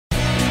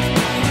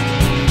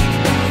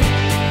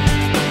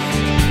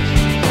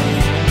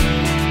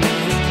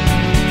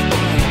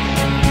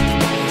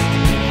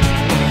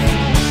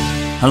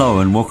Hello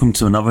and welcome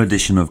to another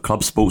edition of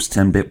Club Sports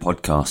 10-Bit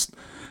Podcast.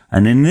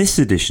 And in this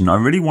edition, I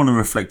really want to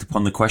reflect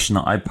upon the question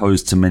that I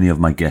posed to many of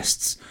my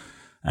guests.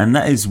 And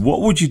that is, what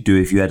would you do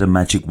if you had a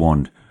magic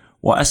wand?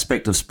 What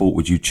aspect of sport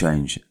would you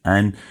change?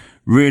 And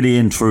really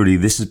and truly,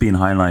 this has been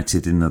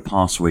highlighted in the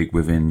past week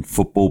within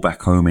football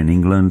back home in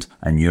England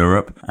and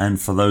Europe. And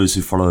for those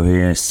who follow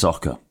here,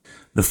 soccer.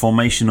 The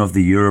formation of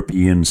the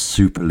European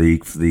Super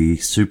League for the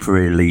super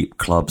elite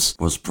clubs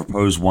was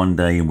proposed one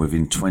day and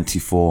within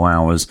 24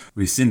 hours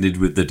rescinded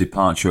with the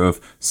departure of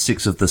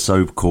 6 of the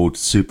so-called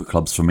super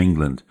clubs from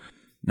England.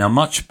 Now,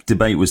 much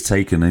debate was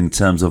taken in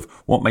terms of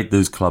what made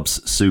those clubs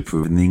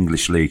super in the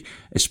English league,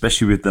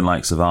 especially with the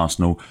likes of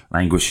Arsenal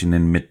languishing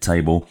in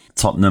mid-table.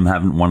 Tottenham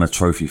haven't won a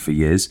trophy for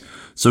years.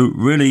 So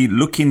really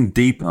looking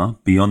deeper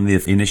beyond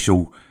the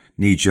initial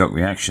knee-jerk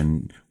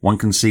reaction, one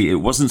can see it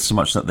wasn't so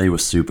much that they were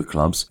super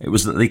clubs, it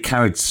was that they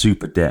carried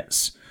super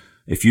debts.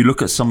 If you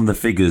look at some of the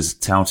figures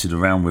touted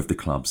around with the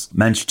clubs,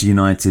 Manchester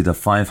United are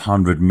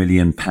 £500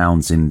 million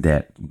in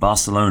debt,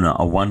 Barcelona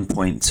are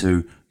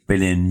 1.2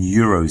 billion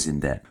euros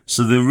in debt.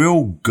 So the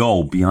real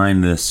goal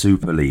behind the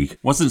Super League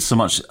wasn't so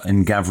much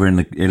in gathering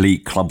the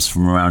elite clubs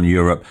from around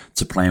Europe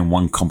to play in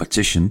one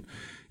competition,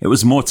 it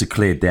was more to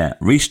clear debt,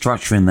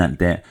 restructuring that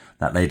debt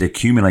that they'd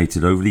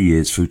accumulated over the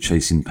years through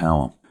chasing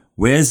power.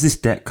 Where's this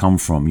debt come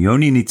from? You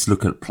only need to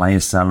look at player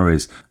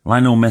salaries.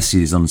 Lionel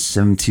Messi is on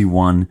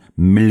 71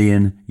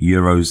 million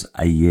euros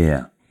a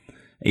year.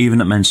 Even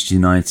at Manchester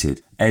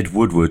United, Ed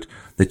Woodward,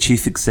 the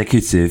chief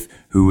executive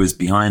who was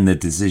behind the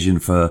decision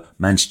for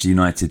Manchester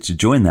United to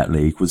join that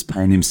league, was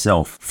paying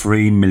himself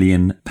 £3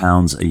 million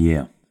a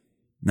year.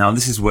 Now,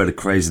 this is where the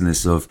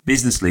craziness of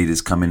business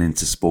leaders coming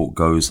into sport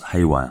goes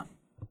haywire.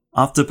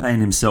 After paying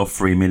himself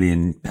 £3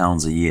 million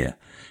a year,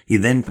 he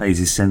then pays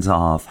his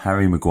centre-half,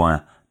 Harry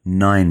Maguire,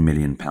 £9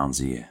 million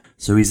a year.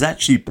 So he's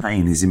actually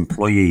paying his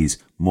employees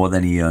more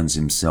than he earns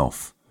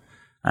himself.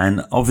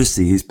 And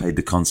obviously he's paid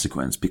the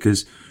consequence,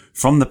 because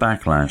from the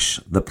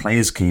backlash, the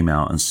players came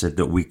out and said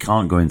that we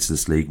can't go into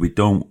this league. We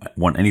don't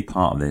want any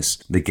part of this.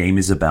 The game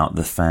is about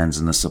the fans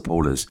and the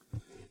supporters.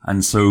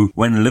 And so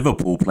when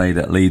Liverpool played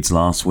at Leeds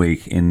last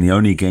week in the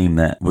only game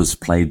that was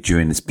played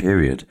during this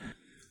period,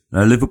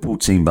 the Liverpool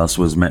team bus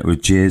was met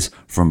with jeers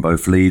from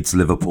both Leeds,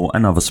 Liverpool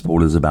and other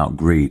supporters about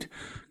greed.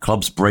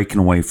 Clubs breaking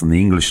away from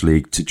the English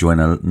league to join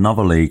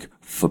another league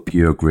for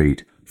pure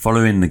greed.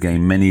 Following the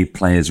game, many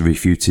players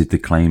refuted the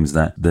claims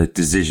that the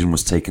decision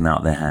was taken out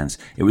of their hands.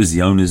 It was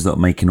the owners that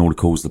were making all the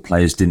calls. The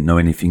players didn't know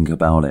anything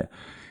about it.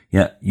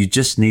 Yet, you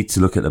just need to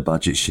look at the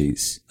budget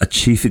sheets. A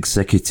chief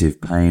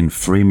executive paying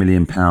 £3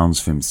 million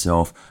for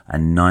himself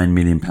and £9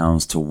 million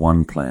to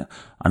one player.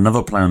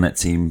 Another player on that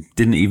team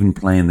didn't even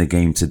play in the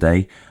game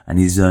today, and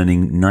he's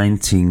earning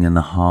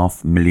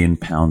 £19.5 million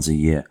a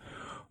year.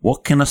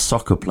 What can a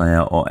soccer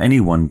player or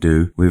anyone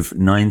do with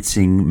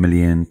 £19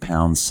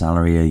 million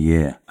salary a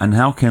year? And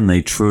how can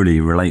they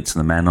truly relate to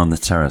the man on the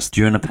terrace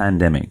during a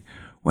pandemic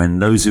when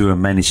those who have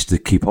managed to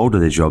keep hold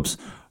of their jobs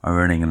are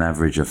earning an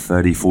average of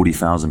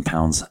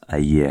 £40,000 a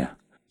year?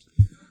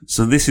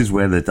 So this is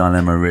where the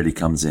dilemma really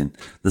comes in.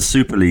 The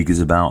Super League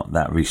is about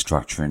that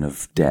restructuring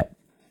of debt.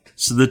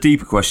 So the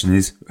deeper question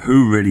is,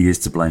 who really is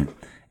to blame?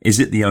 Is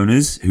it the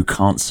owners who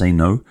can't say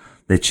no?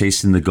 They're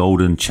chasing the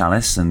golden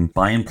chalice and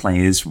buying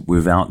players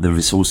without the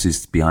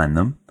resources behind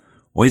them?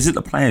 Or is it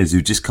the players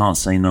who just can't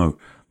say no?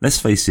 Let's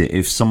face it,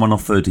 if someone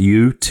offered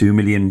you £2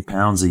 million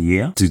a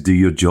year to do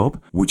your job,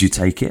 would you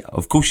take it?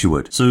 Of course you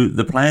would. So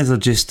the players are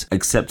just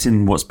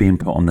accepting what's being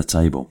put on the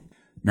table.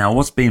 Now,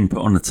 what's being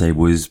put on the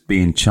table is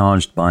being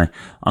charged by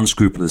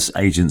unscrupulous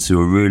agents who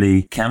are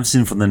really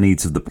canvassing for the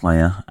needs of the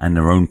player and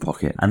their own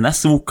pocket. And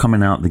that's all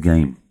coming out of the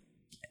game.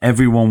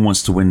 Everyone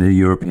wants to win the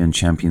European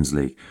Champions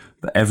League,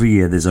 but every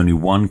year there's only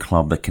one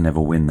club that can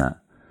ever win that.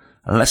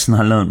 A lesson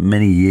I learned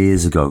many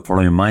years ago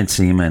following my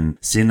team and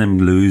seeing them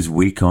lose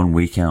week on,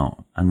 week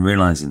out, and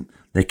realizing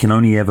there can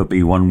only ever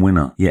be one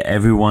winner, yet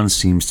everyone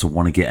seems to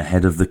want to get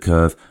ahead of the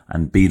curve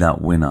and be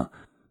that winner.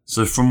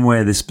 So from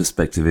where this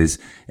perspective is,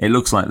 it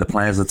looks like the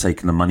players are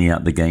taking the money out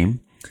of the game,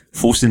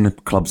 forcing the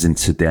clubs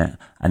into debt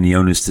and the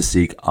owners to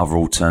seek other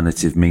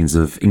alternative means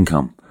of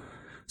income.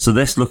 So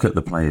let's look at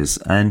the players.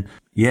 And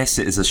yes,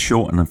 it is a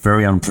short and a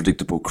very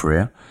unpredictable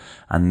career,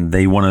 and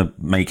they want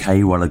to make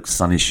hay while the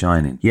sun is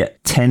shining.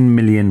 Yet £10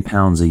 million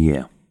a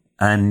year.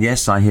 And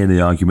yes, I hear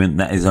the argument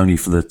that is only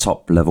for the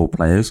top level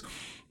players.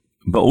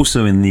 But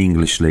also in the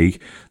English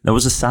league, there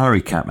was a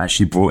salary cap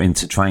actually brought in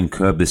to try and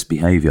curb this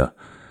behaviour.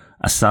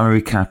 A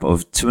salary cap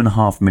of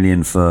 £2.5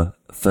 million for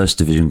first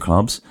division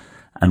clubs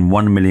and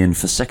 £1 million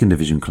for second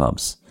division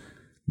clubs.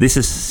 This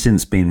has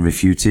since been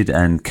refuted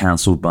and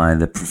cancelled by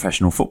the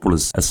Professional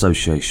Footballers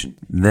Association,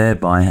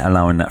 thereby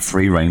allowing that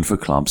free rein for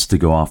clubs to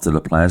go after the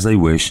players they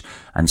wish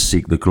and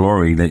seek the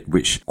glory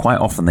which quite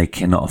often they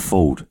cannot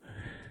afford.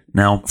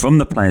 Now, from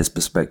the players'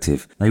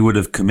 perspective, they would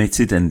have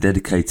committed and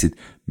dedicated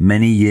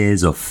many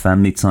years of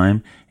family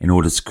time in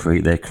order to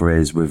create their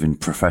careers within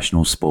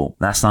professional sport.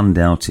 That's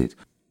undoubted.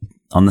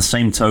 On the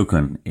same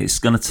token, it's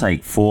going to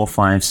take 4,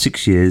 5,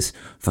 6 years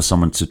for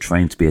someone to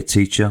train to be a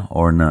teacher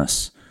or a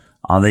nurse.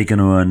 Are they going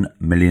to earn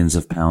millions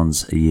of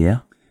pounds a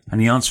year? And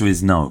the answer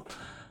is no.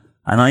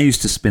 And I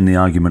used to spin the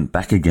argument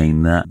back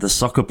again that the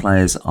soccer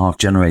players are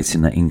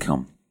generating that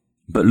income.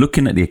 But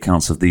looking at the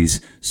accounts of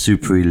these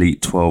super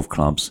elite 12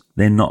 clubs,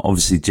 they're not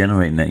obviously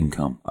generating that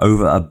income.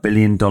 Over $1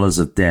 billion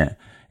of debt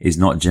is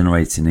not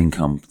generating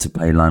income to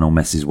pay Lionel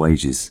Messi's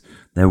wages.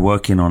 They're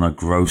working on a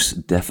gross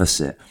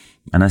deficit.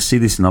 And I see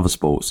this in other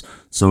sports.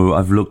 So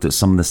I've looked at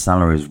some of the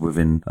salaries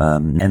within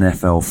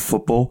NFL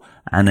football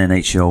and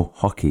NHL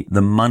hockey.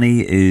 The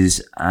money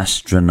is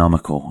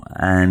astronomical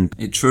and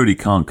it truly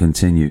can't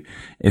continue.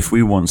 If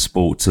we want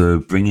sport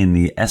to bring in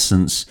the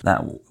essence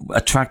that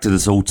attracted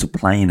us all to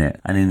playing it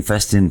and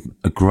investing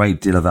a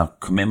great deal of our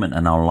commitment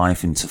and our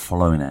life into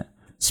following it.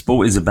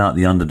 Sport is about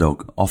the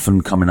underdog,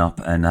 often coming up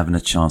and having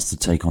a chance to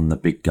take on the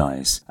big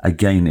guys.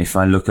 Again, if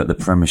I look at the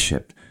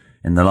Premiership,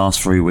 in the last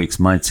 3 weeks,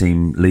 my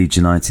team, Leeds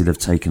United, have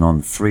taken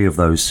on 3 of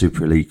those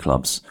Super Elite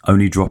clubs,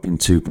 only dropping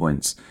 2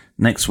 points.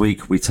 Next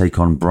week, we take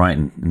on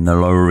Brighton in the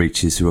lower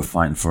reaches who are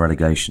fighting for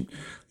relegation.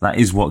 That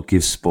is what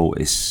gives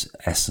sport its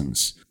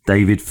essence.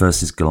 David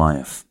versus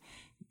Goliath.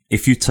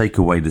 If you take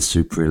away the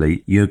Super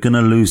Elite, you're going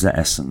to lose that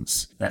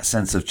essence, that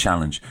sense of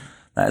challenge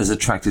that has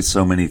attracted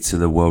so many to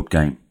the world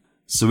game.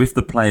 So if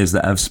the players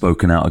that have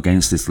spoken out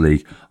against this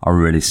league are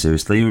really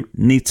serious, they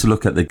need to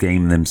look at the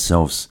game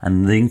themselves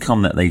and the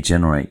income that they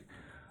generate.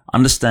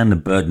 Understand the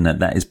burden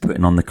that is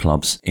putting on the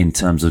clubs in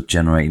terms of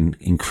generating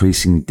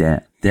increasing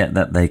debt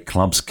that their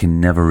clubs can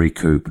never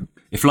recoup.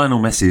 If Lionel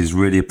Messi is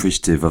really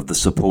appreciative of the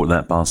support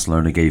that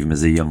Barcelona gave him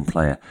as a young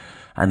player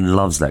and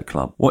loves that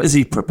club, what is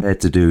he prepared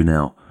to do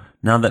now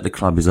that the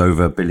club is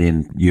over €1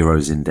 billion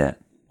in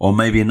debt? Or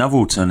maybe another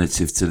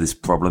alternative to this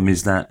problem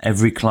is that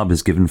every club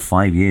is given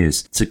 5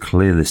 years to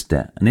clear this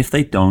debt. And if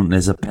they don't,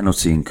 there's a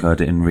penalty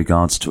incurred in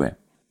regards to it.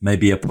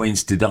 Maybe a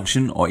points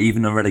deduction or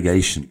even a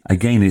relegation.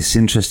 Again, it's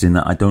interesting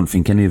that I don't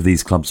think any of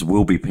these clubs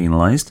will be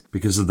penalised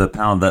because of the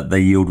power that they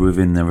yield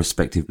within their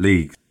respective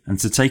leagues. And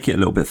to take it a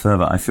little bit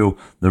further, I feel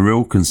the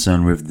real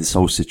concern with this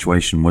whole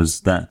situation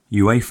was that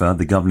UEFA,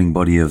 the governing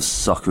body of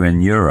soccer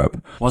in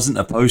Europe, wasn't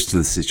opposed to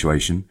the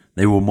situation.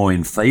 They were more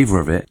in favour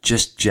of it,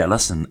 just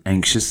jealous and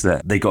anxious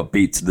that they got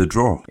beat to the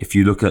draw. If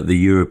you look at the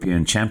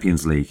European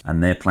Champions League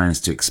and their plans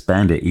to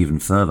expand it even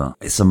further,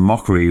 it's a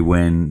mockery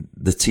when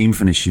the team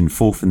finishing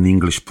 4th in the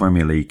English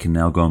Premier League can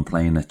now go and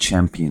play in a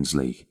Champions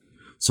League.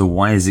 So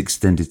why is it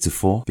extended to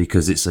 4?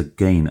 Because it's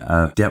again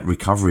a debt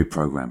recovery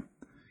programme.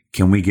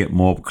 Can we get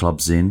more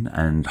clubs in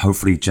and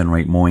hopefully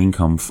generate more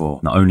income for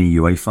not only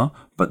UEFA,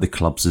 but the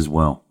clubs as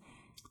well?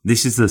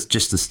 This is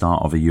just the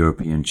start of a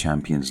European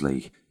Champions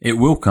League. It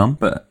will come,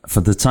 but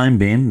for the time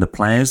being, the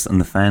players and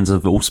the fans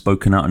have all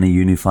spoken out in a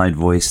unified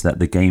voice that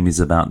the game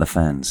is about the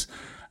fans.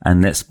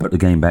 And let's put the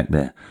game back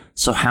there.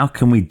 So how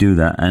can we do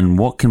that? And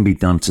what can be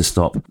done to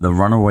stop the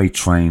runaway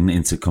train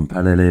into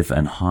competitive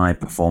and high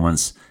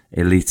performance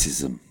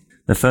elitism?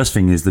 The first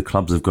thing is the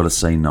clubs have got to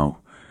say no.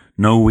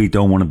 No, we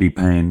don't want to be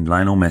paying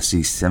Lionel Messi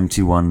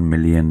 $71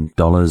 million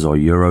or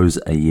euros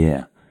a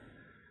year.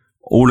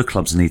 All the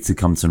clubs need to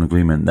come to an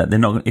agreement that they're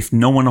not. If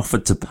no one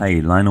offered to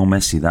pay Lionel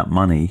Messi that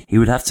money, he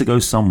would have to go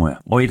somewhere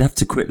or he'd have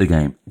to quit the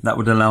game. That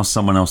would allow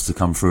someone else to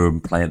come through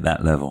and play at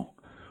that level.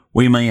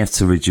 We may have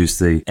to reduce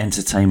the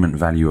entertainment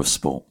value of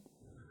sport,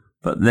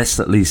 but let's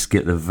at least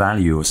get the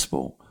value of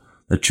sport,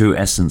 the true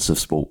essence of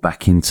sport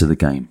back into the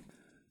game.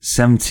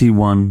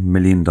 $71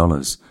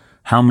 million.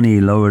 How many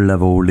lower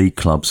level league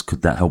clubs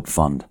could that help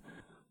fund?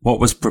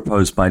 What was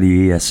proposed by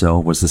the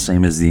ESL was the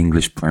same as the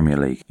English Premier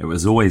League. It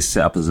was always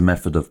set up as a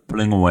method of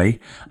pulling away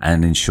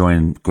and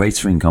ensuring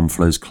greater income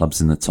for those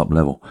clubs in the top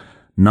level.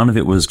 None of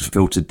it was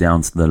filtered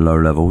down to the low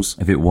levels.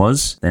 If it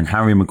was, then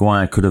Harry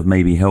Maguire could have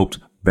maybe helped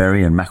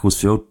Bury and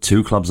Macclesfield,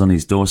 2 clubs on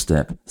his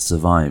doorstep,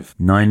 survive.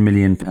 £9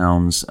 million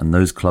and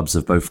those clubs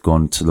have both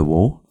gone to the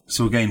wall.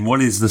 So again,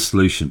 what is the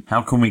solution?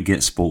 How can we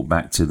get sport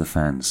back to the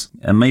fans?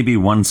 And maybe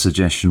one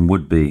suggestion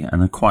would be,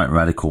 and a quite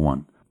radical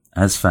one,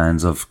 as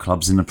fans of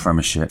clubs in the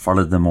Premiership,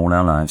 followed them all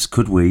our lives,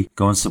 could we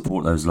go and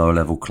support those lower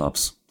level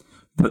clubs?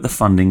 Put the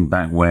funding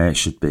back where it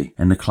should be,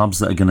 and the clubs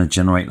that are going to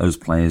generate those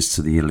players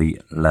to the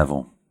elite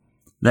level.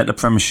 Let the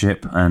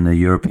Premiership and the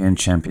European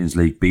Champions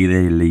League be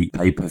the elite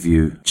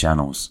pay-per-view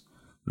channels.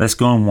 Let's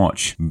go and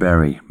watch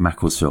Bury,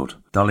 Macclesfield,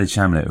 Dulwich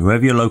Hamlet,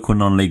 whoever your local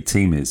non-league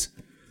team is.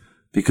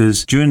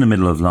 Because during the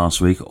middle of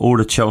last week, all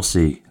the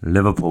Chelsea,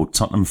 Liverpool,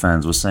 Tottenham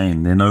fans were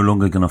saying they're no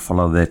longer going to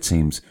follow their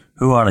teams.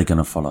 Who are they going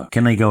to follow?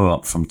 Can they go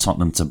up from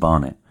Tottenham to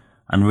Barnet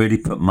and really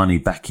put money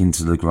back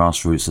into the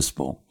grassroots of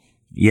sport?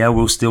 Yeah,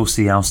 we'll still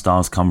see our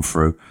stars come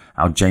through,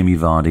 our Jamie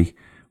Vardy.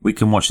 We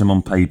can watch them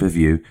on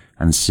pay-per-view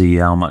and see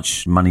how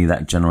much money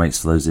that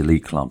generates for those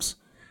elite clubs.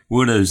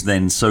 Will those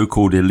then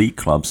so-called elite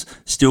clubs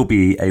still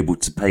be able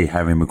to pay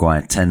Harry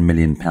Maguire £10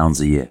 million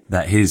a year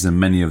that his and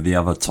many of the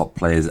other top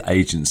players'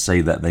 agents say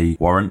that they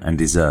warrant and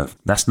deserve?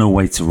 That's no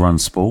way to run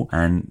sport,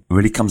 and it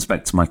really comes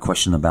back to my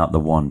question about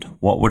the wand.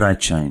 What would I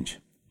change?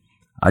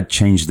 I'd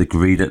change the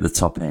greed at the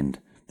top end,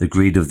 the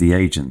greed of the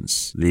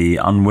agents, the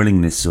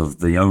unwillingness of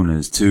the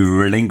owners to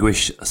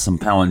relinquish some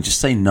power and just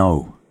say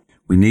no.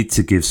 We need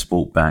to give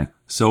sport back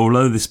So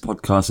although this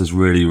podcast is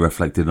really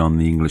reflected on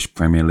the English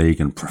Premier League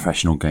and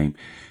professional game,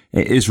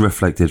 it is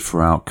reflected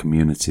throughout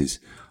communities.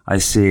 I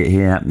see it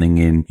here happening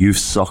in youth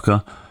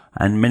soccer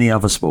and many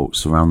other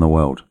sports around the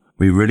world.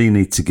 We really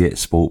need to get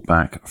sport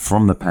back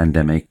from the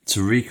pandemic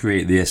to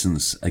recreate the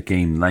essence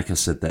again, like I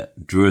said,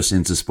 that drew us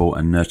into sport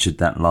and nurtured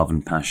that love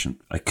and passion.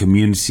 A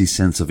community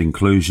sense of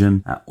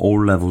inclusion at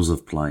all levels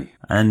of play.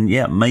 And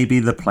yeah, maybe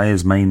the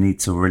players may need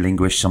to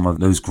relinquish some of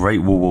those great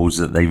rewards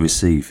that they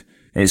receive.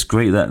 It's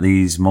great that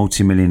these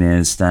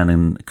multimillionaires stand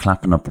and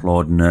clap and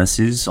applaud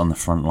nurses on the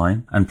front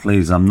line. And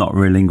please, I'm not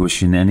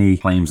relinquishing any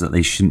claims that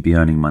they shouldn't be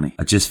earning money.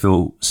 I just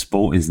feel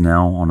sport is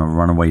now on a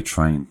runaway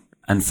train.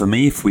 And for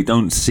me, if we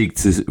don't seek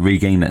to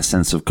regain that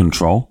sense of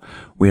control,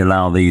 we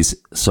allow these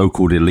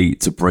so-called elite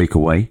to break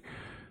away,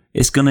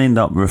 it's going to end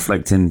up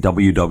reflecting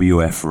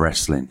WWF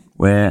wrestling,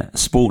 where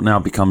sport now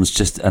becomes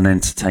just an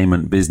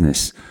entertainment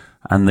business.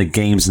 And the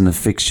games and the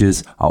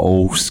fixtures are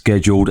all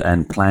scheduled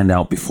and planned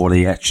out before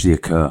they actually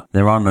occur.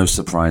 There are no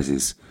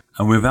surprises.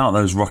 And without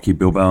those Rocky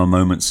Balboa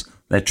moments,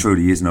 there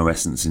truly is no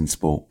essence in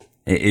sport.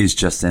 It is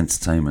just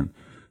entertainment.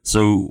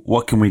 So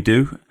what can we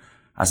do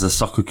as a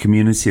soccer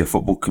community, a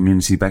football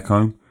community back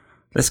home?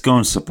 Let's go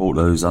and support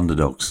those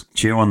underdogs.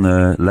 Cheer on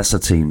the lesser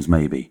teams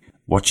maybe.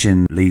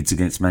 Watching Leeds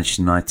against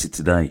Manchester United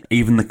today.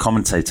 Even the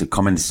commentator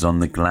commented on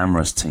the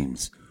glamorous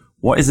teams.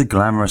 What is a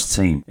glamorous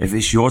team? If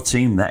it's your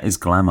team, that is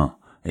glamour.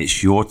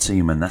 It's your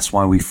team and that's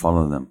why we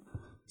follow them.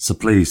 So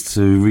please,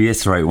 to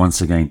reiterate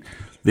once again,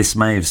 this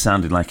may have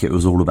sounded like it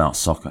was all about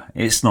soccer.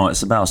 It's not,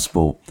 it's about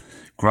sport.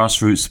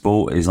 Grassroots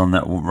sport is on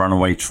that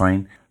runaway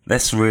train.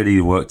 Let's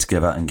really work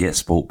together and get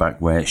sport back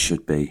where it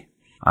should be.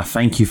 I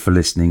thank you for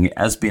listening. It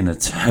has been a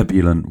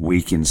turbulent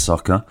week in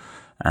soccer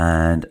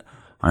and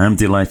I am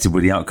delighted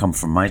with the outcome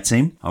from my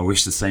team. I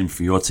wish the same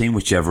for your team,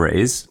 whichever it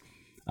is,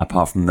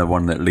 apart from the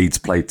one that Leeds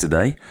played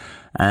today.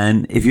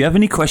 And if you have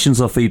any questions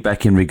or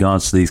feedback in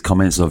regards to these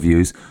comments or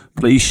views,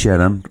 please share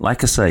them.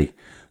 Like I say,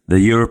 the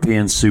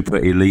European Super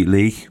Elite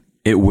League,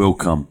 it will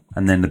come.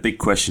 And then the big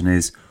question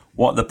is,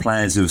 what are the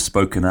players who have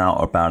spoken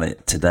out about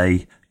it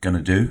today going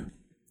to do?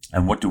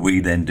 And what do we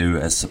then do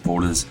as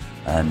supporters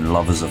and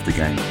lovers of the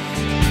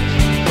game?